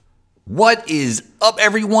What is up,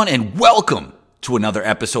 everyone, and welcome to another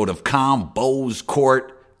episode of Combos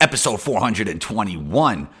Court, episode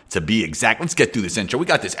 421 to be exact. Let's get through this intro. We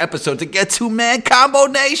got this episode to get to, man. Combo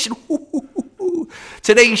Nation.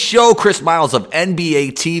 Today's show, Chris Miles of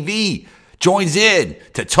NBA TV joins in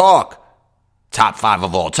to talk top 5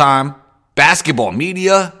 of all time, basketball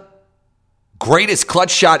media, greatest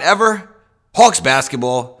clutch shot ever, Hawks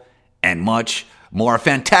basketball, and much more. A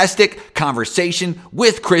fantastic conversation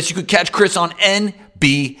with Chris. You could catch Chris on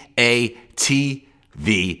NBA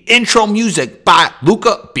TV. Intro music by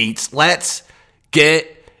Luca Beats. Let's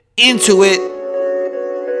get into it.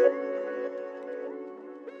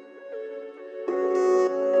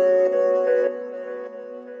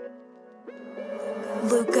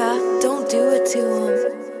 Luca, don't do it to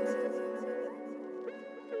him.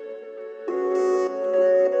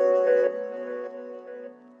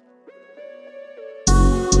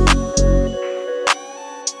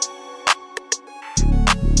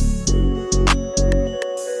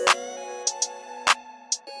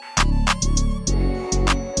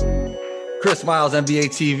 Chris Miles, NBA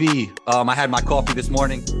TV. I had my coffee this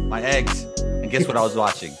morning, my eggs, and guess what I was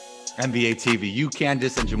watching? NBA TV. You,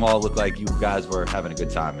 Candace, and Jamal look like you guys were having a good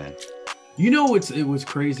time, man. You know, it was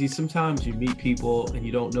crazy. Sometimes you meet people and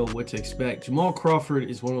you don't know what to expect. Jamal Crawford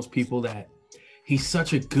is one of those people that he's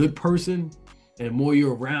such a good person, and the more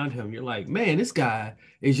you're around him, you're like, man, this guy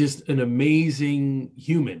is just an amazing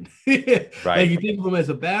human. Right. Like you think of him as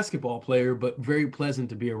a basketball player, but very pleasant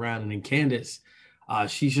to be around. And then Candace,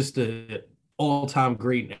 she's just a all-time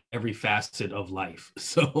great in every facet of life.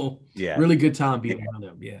 So yeah, really good time being around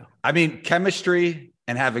them. Yeah. I mean, chemistry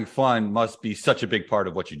and having fun must be such a big part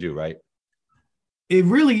of what you do, right? It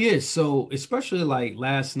really is. So especially like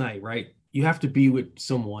last night, right? You have to be with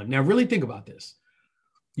someone. Now really think about this.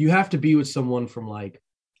 You have to be with someone from like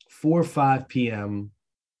 4 or 5 p.m.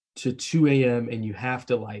 to 2 a.m. and you have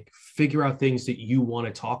to like figure out things that you want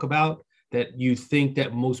to talk about that you think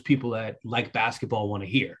that most people that like basketball want to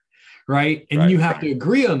hear. Right. And you have to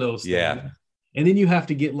agree on those things. Yeah. And then you have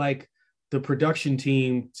to get like the production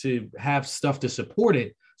team to have stuff to support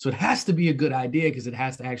it. So it has to be a good idea because it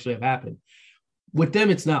has to actually have happened. With them,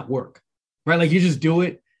 it's not work, right? Like you just do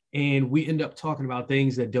it and we end up talking about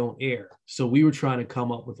things that don't air. So we were trying to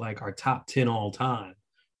come up with like our top 10 all time.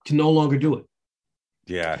 Can no longer do it.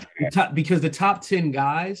 Yeah. Because the top 10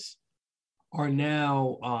 guys are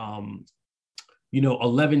now,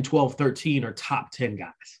 11, 12, 13 are top 10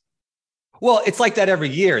 guys. Well, it's like that every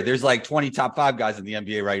year. There's like 20 top 5 guys in the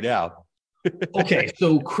NBA right now. Okay,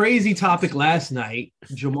 so crazy topic last night.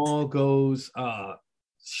 Jamal goes,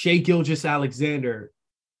 Shai Gilgeous-Alexander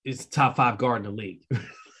is top 5 guard in the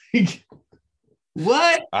league.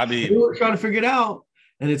 What? I mean, we were trying to figure it out.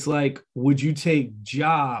 And it's like, would you take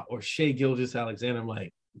Ja or Shai Gilgeous-Alexander? I'm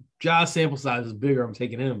like, Ja's sample size is bigger. I'm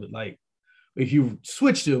taking him. But like, if you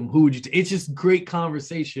switched them, who would you take? It's just great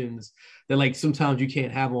conversations that like sometimes you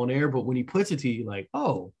can't have on air, but when he puts it to you, like,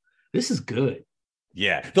 oh, this is good.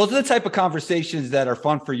 Yeah, those are the type of conversations that are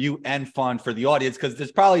fun for you and fun for the audience, because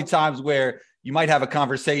there's probably times where you might have a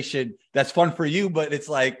conversation that's fun for you, but it's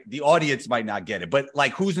like the audience might not get it. But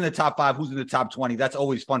like, who's in the top 5, who's in the top 20? That's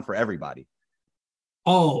always fun for everybody.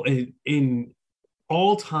 Oh, and in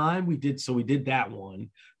all time, we did that one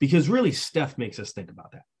because really Steph makes us think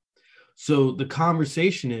about that. So the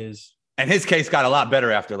conversation is, and his case got a lot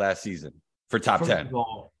better after last season for top 10.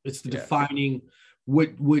 It's the defining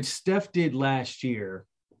what Steph did last year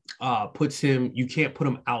puts him, you can't put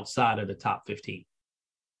him outside of the top 15.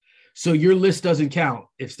 So your list doesn't count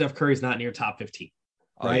if Steph Curry's not near top 15.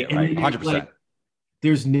 Right. Oh, yeah, right. 100%. Like,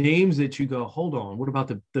 there's names that you go, hold on. What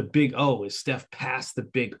about the big O? Is Steph past the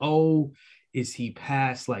big O? Is he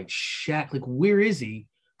past like Shaq? Like, where is he?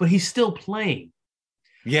 But he's still playing.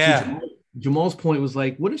 Yeah. So Jamal's point was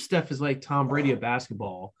like, what if Steph is like Tom Brady of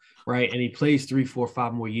basketball, right? And he plays 3, 4,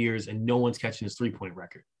 5 more years and no one's catching his 3-point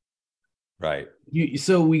record. Right.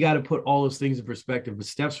 So we got to put all those things in perspective, but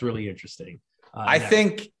Steph's really interesting. I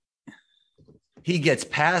think he gets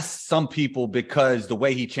past some people because the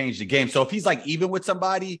way he changed the game. So if he's like even with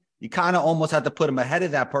somebody, you kind of almost have to put him ahead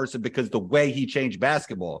of that person because the way he changed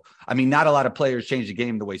basketball. I mean, not a lot of players change the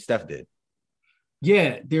game the way Steph did.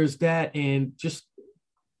 Yeah, there's that. And just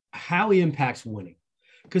how he impacts winning,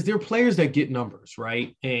 because there are players that get numbers,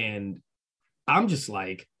 right? And I'm just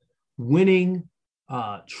like winning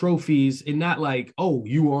trophies, and not like, oh,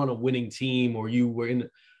 you were on a winning team or you were in.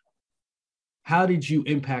 How did you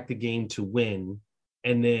impact the game to win?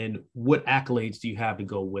 And then what accolades do you have to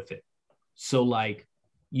go with it? So like,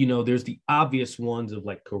 there's the obvious ones of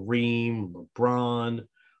like Kareem, LeBron,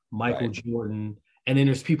 Michael Jordan. And then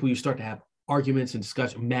there's people you start to have arguments and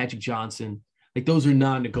discussion. Magic Johnson, like those are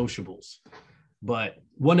non-negotiables. But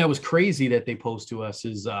one that was crazy that they posed to us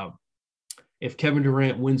is if Kevin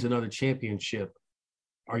Durant wins another championship,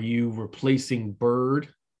 are you replacing Bird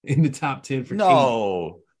in the top 10 for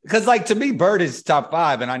No, because like to me, Bird is top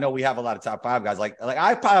 5, and I know we have a lot of top 5 guys. Like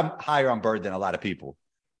I probably higher on Bird than a lot of people.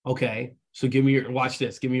 Okay, so give me watch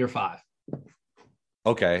this. Give me your 5.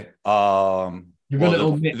 Okay. You're gonna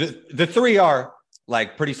omit the 3 are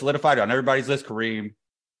like pretty solidified on everybody's list. Kareem,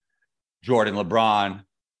 Jordan, LeBron.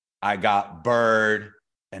 I got Bird,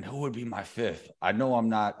 and who would be my 5th? I know I'm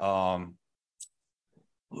not.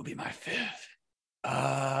 Who would be my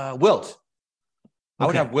 5th? Wilt. I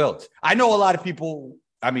would have Wilt. I know a lot of people.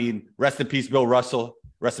 I mean, rest in peace, Bill Russell.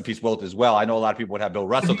 Rest in peace, Wilt as well. I know a lot of people would have Bill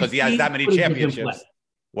Russell because he has that many championships.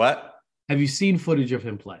 What? Have you seen footage of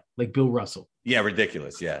him play? Like Bill Russell? Yeah,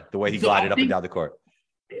 ridiculous. Yeah, the way he glided up and down the court.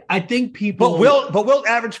 I think people. But Wilt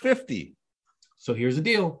averaged 50. So here's the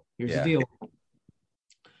deal.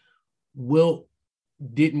 Wilt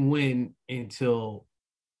didn't win until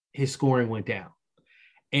his scoring went down.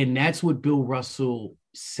 And that's what Bill Russell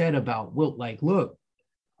said about Wilt. Like, look,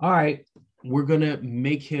 all right, we're going to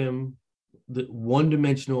make him the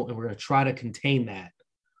one-dimensional, and we're going to try to contain that.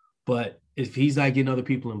 But if he's not getting other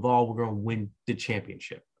people involved, we're going to win the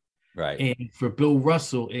championship. Right. And for Bill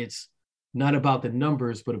Russell, it's not about the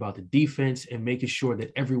numbers, but about the defense and making sure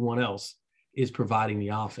that everyone else is providing the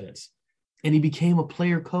offense. And he became a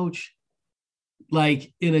player coach,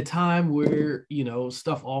 like in a time where,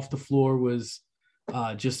 stuff off the floor was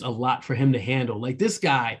just a lot for him to handle. Like this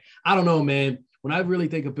guy, I don't know, man. When I really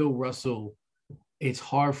think of Bill Russell, it's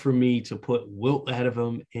hard for me to put Wilt ahead of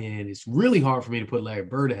him, and it's really hard for me to put Larry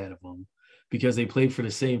Bird ahead of him because they played for the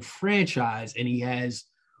same franchise, and he has,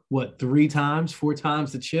 4 times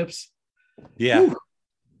the chips? Yeah. Whew.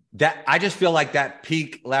 That I just feel like that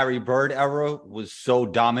peak Larry Bird era was so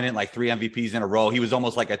dominant, like 3 MVPs in a row. He was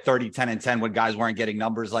almost like a 30, 10, and 10 when guys weren't getting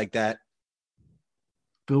numbers like that.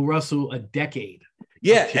 Bill Russell, a decade.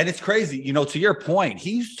 Yeah, and it's crazy. To your point,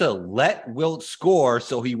 he used to let Wilt score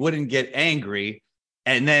so he wouldn't get angry.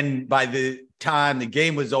 And then by the time the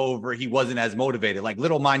game was over, he wasn't as motivated. Like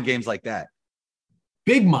little mind games like that.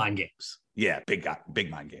 Big mind games. Yeah, big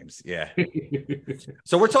mind games. Yeah.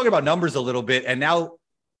 So we're talking about numbers a little bit. And now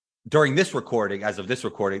during this recording, as of this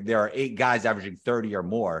recording, there are 8 guys averaging 30 or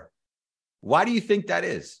more. Why do you think that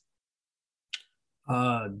is?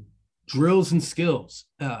 Drills and skills.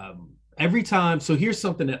 Every time. So here's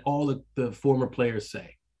something that all the former players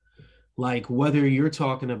say. Like whether you're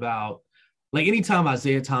talking about, like anytime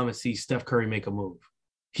Isaiah Thomas sees Steph Curry make a move,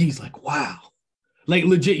 he's like, wow. Like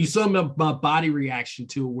legit, you saw my body reaction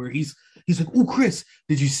to it where he's like, oh, Chris,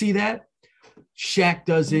 did you see that? Shaq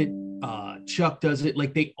does it. Chuck does it.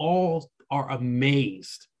 Like they all are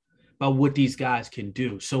amazed by what these guys can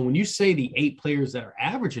do. So when you say the 8 players that are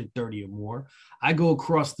averaging 30 or more, I go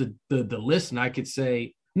across the list and I could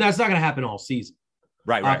say, no, it's not going to happen all season.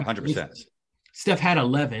 Right, 100%. Steph had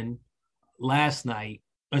 11 last night,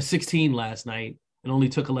 16 last night, and only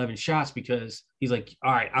took 11 shots because he's like,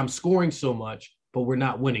 all right, I'm scoring so much, but we're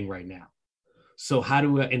not winning right now. So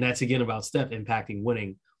and that's again about Steph impacting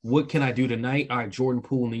winning. What can I do tonight? All right, Jordan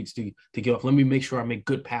Poole needs to get off. Let me make sure I make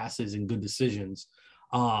good passes and good decisions.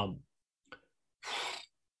 I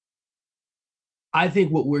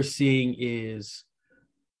think what we're seeing is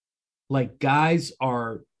like guys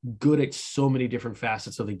are good at so many different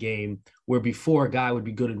facets of the game where before a guy would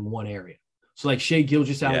be good in one area. So like Shai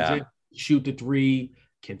Gilgeous-Alexander, shoot the 3,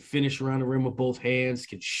 can finish around the rim with both hands,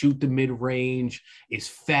 can shoot the mid-range, is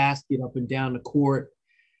fast, get up and down the court.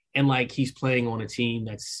 And like he's playing on a team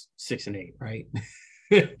that's 6-8, right?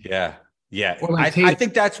 Yeah. Like I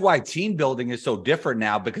think that's why team building is so different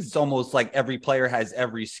now because it's almost like every player has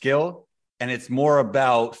every skill. And it's more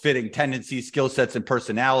about fitting tendencies, skill sets, and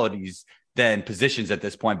personalities than positions at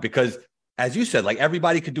this point. Because as you said, like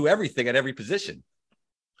everybody could do everything at every position.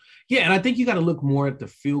 Yeah, and I think you got to look more at the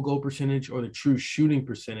field goal percentage or the true shooting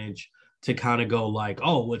percentage to kind of go like,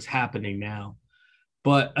 oh, what's happening now?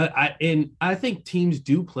 But I think teams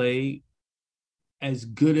do play as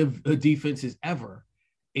good of a defense as ever.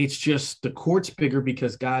 It's just the court's bigger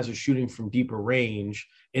because guys are shooting from deeper range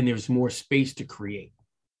and there's more space to create.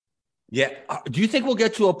 Yeah. Do you think we'll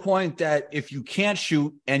get to a point that if you can't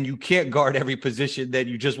shoot and you can't guard every position, that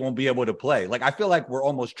you just won't be able to play? Like, I feel like we're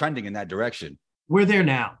almost trending in that direction. We're there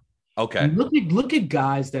now. Okay. Look at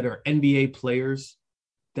guys that are NBA players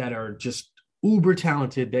that are just uber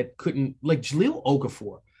talented that couldn't, like Jahlil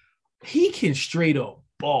Okafor. He can straight up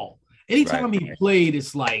ball. Anytime he played,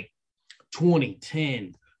 it's like 20,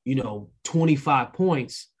 10, 25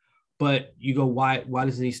 points. But you go, why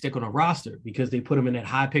doesn't he stick on a roster? Because they put him in that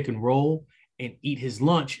high pick and roll and eat his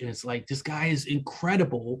lunch. And it's like, this guy is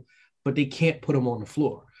incredible, but they can't put him on the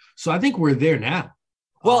floor. So I think we're there now.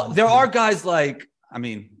 Well, there are guys like, I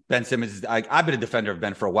mean, Ben Simmons. I've been a defender of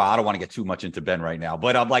Ben for a while. I don't want to get too much into Ben right now,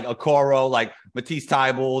 but I'm like Okoro, like Matisse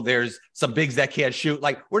Thybulle. There's some bigs that can't shoot.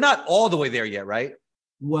 Like, we're not all the way there yet, right?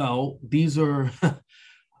 Well, these are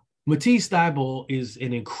Matisse Thybulle is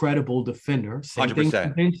an incredible defender. Same 100%. thing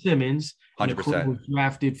with Ben Simmons. 100%. Was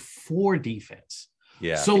drafted for defense.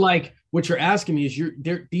 Yeah. So, like, what you're asking me is,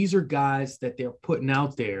 these are guys that they're putting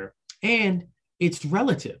out there, and it's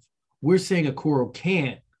relative. We're saying Okoro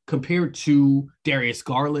can't compared to Darius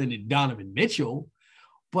Garland and Donovan Mitchell,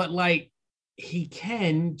 but like he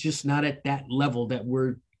can, just not at that level that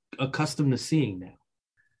we're accustomed to seeing now.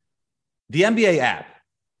 The NBA app,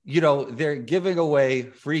 they're giving away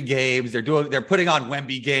free games. They're putting on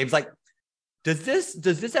Wemby games. Like, does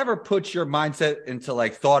this ever put your mindset into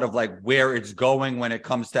like thought of like where it's going when it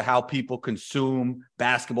comes to how people consume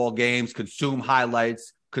basketball games, consume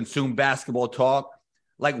highlights, consume basketball talk?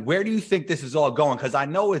 Like, where do you think this is all going? Because I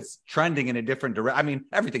know it's trending in a different direction. I mean,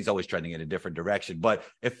 everything's always trending in a different direction, but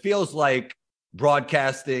it feels like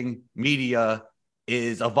broadcasting media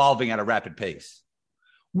is evolving at a rapid pace.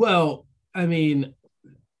 Well, I mean,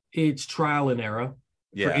 it's trial and error.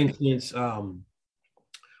 Yeah. For instance,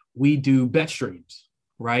 we do bet streams,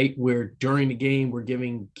 right? Where during the game, we're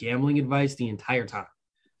giving gambling advice the entire time.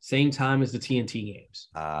 Same time as the TNT games.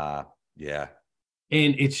 Yeah.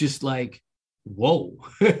 And it's just like, whoa,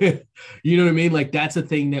 you know what I mean? Like, that's a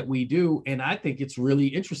thing that we do. And I think it's really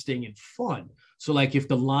interesting and fun. So like, if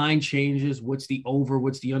the line changes, what's the over,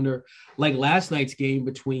 what's the under? Like last night's game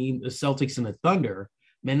between the Celtics and the Thunder,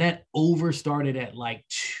 man, that over started at like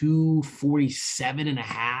 247 and a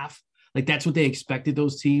half. Like, that's what they expected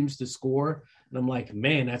those teams to score. And I'm like,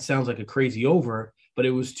 man, that sounds like a crazy over, but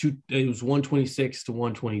it was 126 to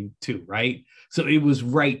 122, right? So it was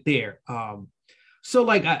right there. So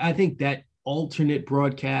like, I think that alternate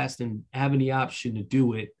broadcast and having the option to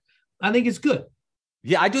do it, I think it's good.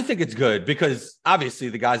 Yeah, I do think it's good because obviously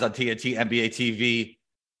the guys on TNT, NBA TV,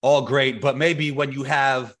 all great. But maybe when you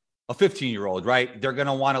have a 15-year-old, right, they're going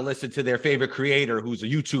to want to listen to their favorite creator who's a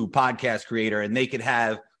YouTube podcast creator, and they could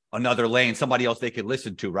have another lane, somebody else they could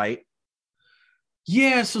listen to, right?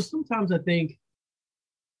 Yeah, so sometimes I think,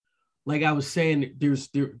 like I was saying,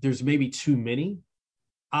 there's maybe too many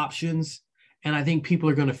options, and I think people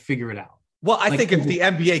are going to figure it out. Well, I think if the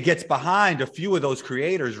NBA gets behind a few of those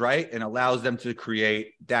creators, right, and allows them to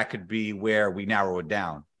create, that could be where we narrow it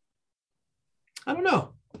down. I don't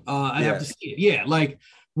know. I have to see it. Yeah, like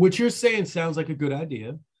what you're saying sounds like a good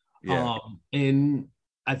idea. Yeah. And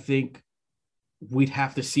I think we'd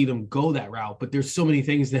have to see them go that route. But there's so many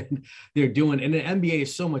things that they're doing. And the NBA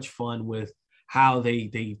is so much fun with how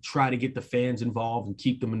they try to get the fans involved and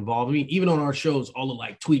keep them involved. I mean, even on our shows, all the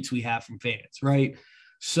like tweets we have from fans, right?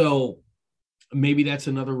 So maybe that's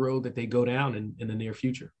another road that they go down in the near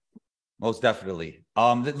future. Most definitely.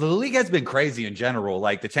 The league has been crazy in general.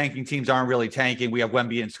 Like, the tanking teams aren't really tanking. We have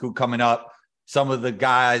Wemby and Scoot coming up. Some of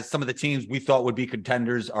the teams we thought would be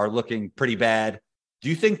contenders are looking pretty bad. Do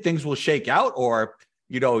you think things will shake out, or,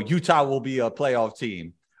 Utah will be a playoff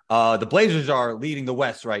team? The Blazers are leading the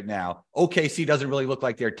West right now. OKC doesn't really look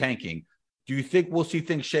like they're tanking. Do you think we'll see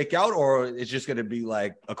things shake out, or it's just going to be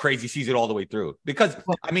like a crazy season all the way through? Because,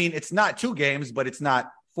 I mean, it's not 2 games, but it's not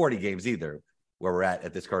 40 games either where we're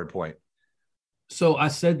at this current point. So I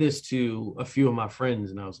said this to a few of my friends,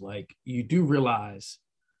 and I was like, you do realize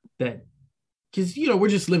that, because, we're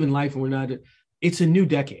just living life and it's a new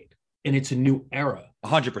decade and it's a new era.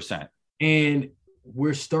 100%. And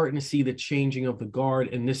we're starting to see the changing of the guard.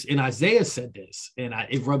 And Isaiah said this, and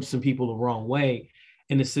it rubs some people the wrong way,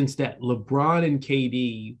 in the sense that LeBron and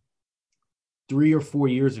KD 3 or 4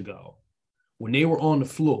 years ago, when they were on the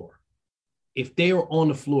floor, if they were on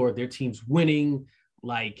the floor, their team's winning,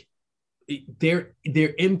 like their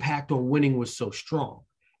impact on winning was so strong.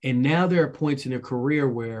 And now there are points in their career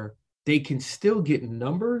where they can still get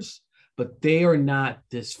numbers, but they are not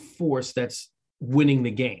this force that's winning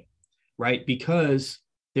the game, right? Because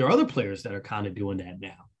there are other players that are kind of doing that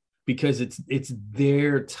now, because it's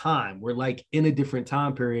their time. We're like in a different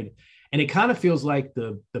time period. And it kind of feels like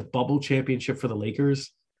the bubble championship for the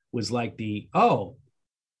Lakers was like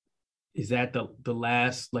is that the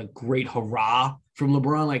last like great hurrah from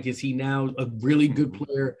LeBron? Like, is he now a really good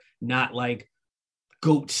player, not like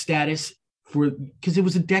GOAT status, because it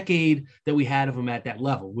was a decade that we had of him at that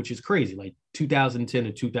level, which is crazy. Like 2010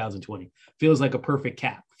 to 2020 feels like a perfect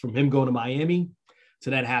cap from him going to Miami to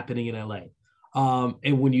that happening in LA.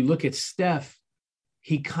 And when you look at Steph,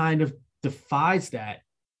 he kind of defies that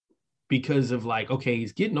because of like, okay,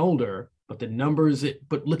 he's getting older, but the numbers,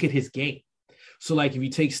 but look at his game. So like if you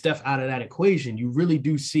take Steph out of that equation, you really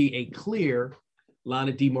do see a clear line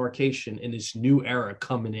of demarcation in this new era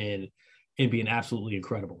coming in and being absolutely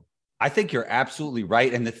incredible. I think you're absolutely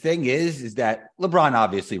right. And the thing is that LeBron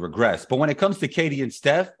obviously regressed, but when it comes to KD and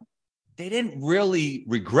Steph, they didn't really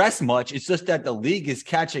regress much. It's just that the league is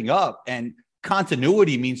catching up, and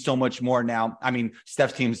continuity means so much more now. I mean,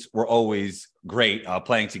 Steph's teams were always great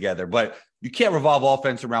playing together, but you can't revolve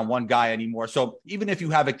offense around one guy anymore. So even if you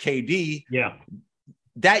have a KD,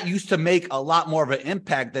 that used to make a lot more of an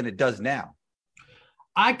impact than it does now.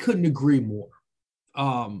 I couldn't agree more.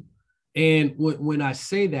 And when I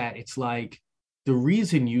say that, it's like the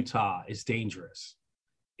reason Utah is dangerous.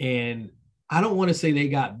 And I don't want to say they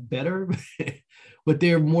got better, but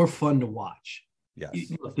they're more fun to watch.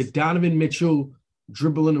 Yes. The Donovan Mitchell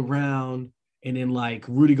dribbling around, and then like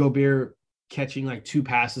Rudy Gobert catching like 2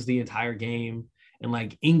 passes the entire game, and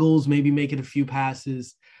like Ingles maybe making a few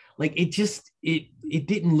passes. Like it just it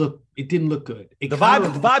didn't look good. The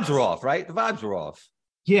vibes were off, right? The vibes were off.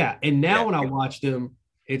 Yeah. And now when I watch them,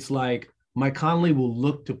 it's like Mike Conley will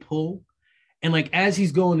look to pull. And like as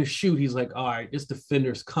he's going to shoot, he's like, all right, this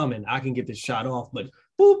defender's coming. I can get this shot off. But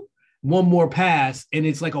boop, one more pass, and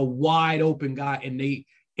it's like a wide open guy.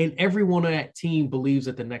 And everyone on that team believes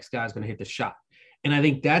that the next guy's going to hit the shot. And I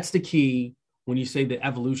think that's the key when you say the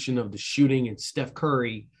evolution of the shooting and Steph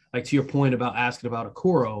Curry, like to your point about asking about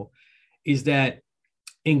Okoro, is that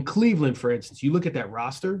in Cleveland, for instance, you look at that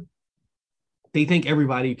roster, they think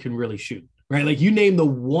everybody can really shoot, right? Like you name the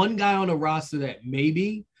one guy on the roster that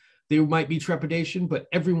maybe there might be trepidation, but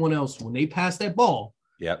everyone else, when they pass that ball,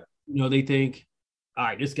 they think, all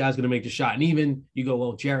right, this guy's going to make the shot. And even you go,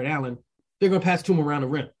 well, Jared Allen, they're going to pass to him around the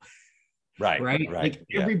rim. Right. Like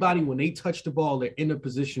everybody, when they touch the ball, they're in a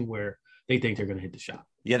position where they think they're going to hit the shot.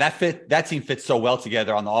 Yeah, that team fits so well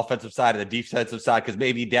together on the offensive side and the defensive side, because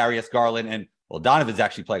maybe Darius Garland and Donovan's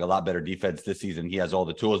actually playing a lot better defense this season. He has all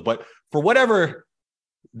the tools, but for whatever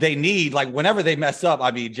they need, like whenever they mess up,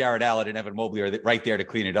 I mean, Jared Allen and Evan Mobley are right there to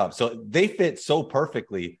clean it up. So they fit so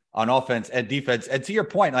perfectly on offense and defense. And to your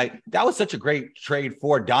point, like that was such a great trade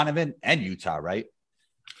for Donovan and Utah, right?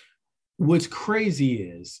 What's crazy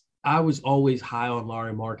is I was always high on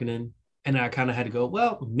Lauri Markkanen, and I kind of had to go,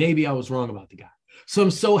 well, maybe I was wrong about the guy. So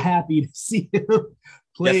I'm so happy to see him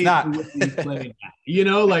play. Like it's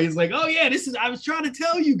like, oh yeah, I was trying to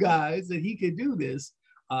tell you guys that he could do this.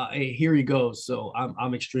 And here he goes. So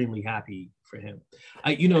I'm extremely happy for him.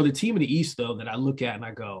 The team in the East, though, that I look at and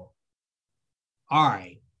I go, all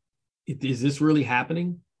right, is this really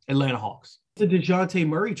happening? Atlanta Hawks. The DeJounte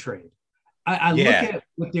Murray trade. I look at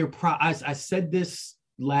what their I said this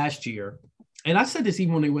last year, and I said this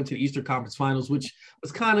even when they went to the Eastern Conference Finals, which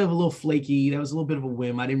was kind of a little flaky. That was a little bit of a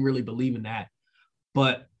whim. I didn't really believe in that.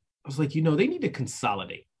 But I was like, they need to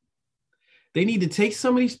consolidate. They need to take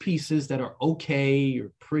some of these pieces that are okay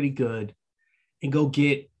or pretty good and go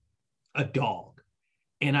get a dog.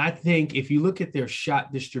 And I think if you look at their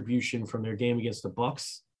shot distribution from their game against the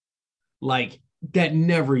Bucks, like that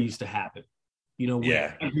never used to happen.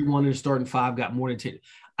 Everyone in the starting 5 got more than 10.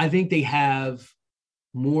 I think they have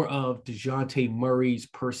more of DeJounte Murray's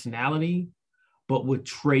personality, but with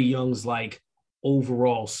Trae Young's like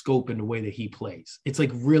overall scope and the way that he plays. It's like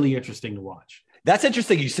really interesting to watch. That's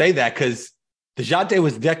interesting you say that, because DeJounte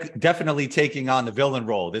was definitely taking on the villain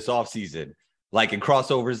role this offseason. Like in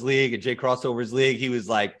Crossovers League and Jay Crossovers League, he was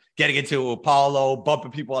like getting into Apollo,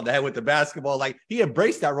 bumping people on the head with the basketball. Like he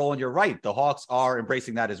embraced that role, and you're right. The Hawks are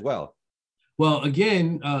embracing that as well. Well,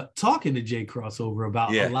 again, talking to Jay Crossover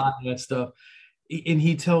about a lot of that stuff, and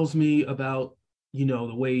he tells me about,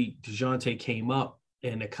 the way DeJounte came up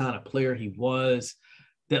and the kind of player he was,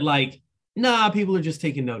 that like, people are just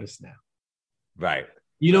taking notice now. Right.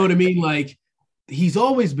 You know what I mean? Like he's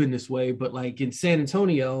always been this way, but like in San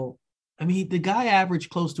Antonio, I mean, the guy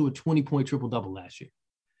averaged close to a 20-point triple-double last year.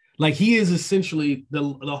 Like he is essentially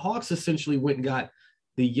the Hawks essentially went and got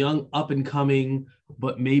the young up and coming,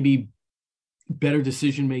 but maybe better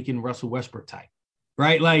decision-making Russell Westbrook type,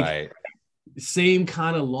 right? Like same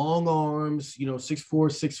kind of long arms,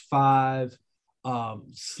 6'4", 6'5",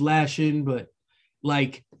 slashing, but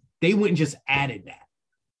like they went and just added that.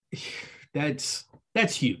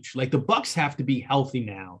 That's huge. Like the Bucks have to be healthy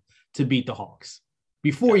now to beat the Hawks.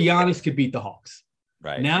 Before Giannis could beat the Hawks.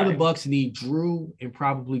 Right. Now the Bucks need Drew and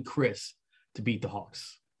probably Chris to beat the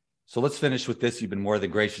Hawks. So let's finish with this. You've been more than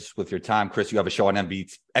gracious with your time, Chris. You have a show on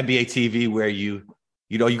NBA TV where you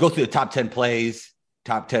go through the top 10 plays,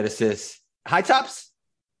 top 10 assists, high tops.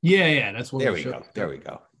 Yeah. That's one. There we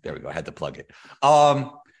go. There we go. I had to plug it.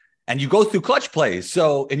 And you go through clutch plays.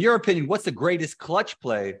 So in your opinion, what's the greatest clutch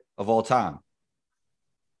play of all time?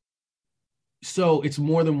 So it's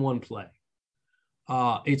more than one play.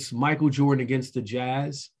 It's Michael Jordan against the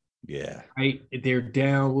Jazz. Yeah. Right. They're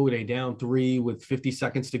down. What were they down 3 with 50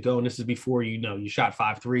 seconds to go? And this is before, you shot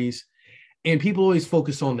 5 threes. And people always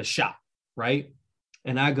focus on the shot. Right.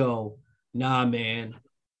 And I go, nah, man.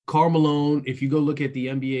 Karl Malone, if you go look at the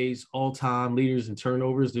NBA's all-time leaders in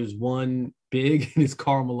turnovers, there's one big, and it's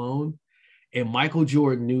Karl Malone. And Michael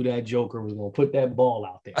Jordan knew that Joker was going to put that ball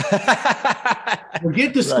out there.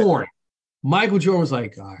 Forget the scoring. Michael Jordan was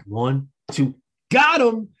like, all right, 1, 2, got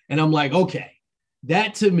him. And I'm like, okay,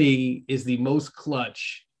 that to me is the most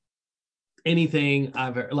clutch anything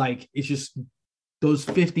I've ever, like, it's just those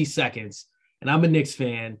 50 seconds. And I'm a Knicks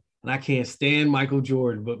fan, and I can't stand Michael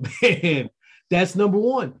Jordan, but man, that's number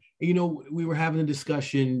one. We were having a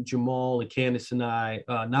discussion, Jamal and Candace and I,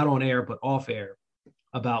 not on air, but off air,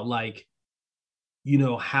 about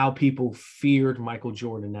how people feared Michael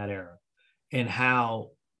Jordan in that era, and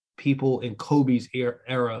how people in Kobe's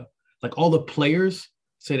era, like all the players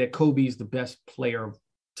say that Kobe's the best player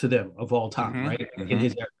to them of all time, right? In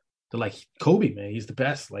his era. They're like, Kobe, man, he's the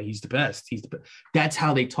best. Like, he's the best. He's the best. That's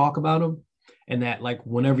how they talk about him. And that, like,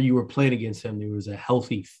 whenever you were playing against him, there was a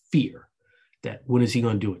healthy fear that when is he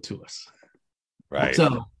going to do it to us? Right.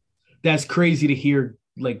 So that's crazy to hear,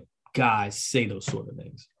 like, guys say those sort of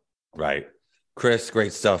things. Right. Chris,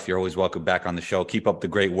 great stuff. You're always welcome back on the show. Keep up the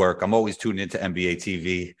great work. I'm always tuning into NBA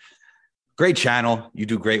TV. Great channel. You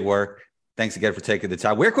do great work. Thanks again for taking the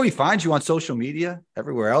time. Where can we find you on social media?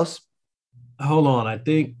 Everywhere else? Hold on. I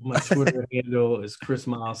think my Twitter handle is Chris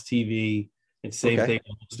Miles TV, and same thing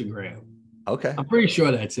on Instagram. Okay. I'm pretty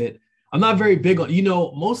sure that's it. I'm not very big on,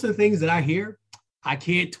 most of the things that I hear, I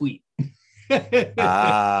can't tweet.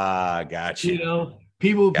 Gotcha.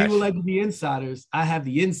 People like to be insiders. I have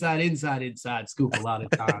the inside scoop a lot of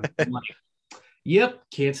times. I'm like, yep,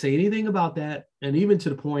 can't say anything about that. And even to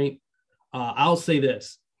the point, I'll say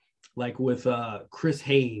this, like with Chris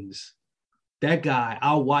Haynes, that guy,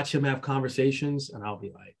 I'll watch him have conversations and I'll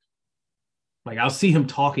be like I'll see him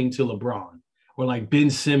talking to LeBron, or like Ben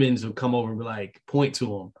Simmons will come over and be like, point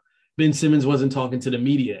to him. Ben Simmons wasn't talking to the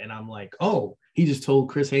media. And I'm like, oh, he just told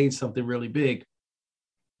Chris Haynes something really big.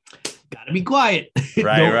 Gotta be quiet.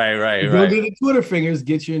 Right. Don't get the Twitter fingers,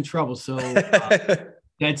 get you in trouble. So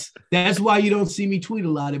that's why you don't see me tweet a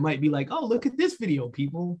lot. It might be like, oh, look at this video,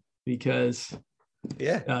 people, because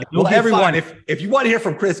well, everyone, if you want to hear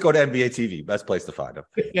from Chris, go to NBA TV. Best place to find him.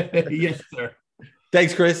 Yes, sir.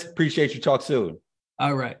 Thanks, Chris. Appreciate you. Talk soon.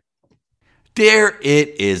 All right. There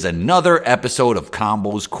it is, another episode of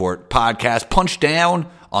Combos Court Podcast. Punch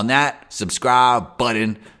down on that subscribe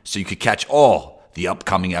button so you can catch all the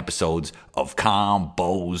upcoming episodes of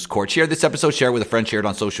Combos Court. Share this episode, share it with a friend, share it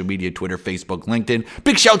on social media, Twitter, Facebook, LinkedIn.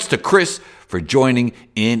 Big shouts to Chris for joining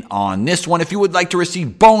in on this one. If you would like to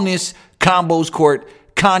receive bonus Combos Court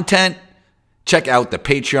content, check out the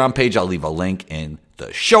Patreon page. I'll leave a link in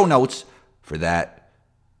the show notes for that.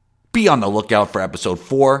 Be on the lookout for episode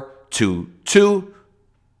 422.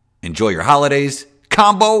 Enjoy your holidays.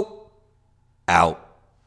 Combo out.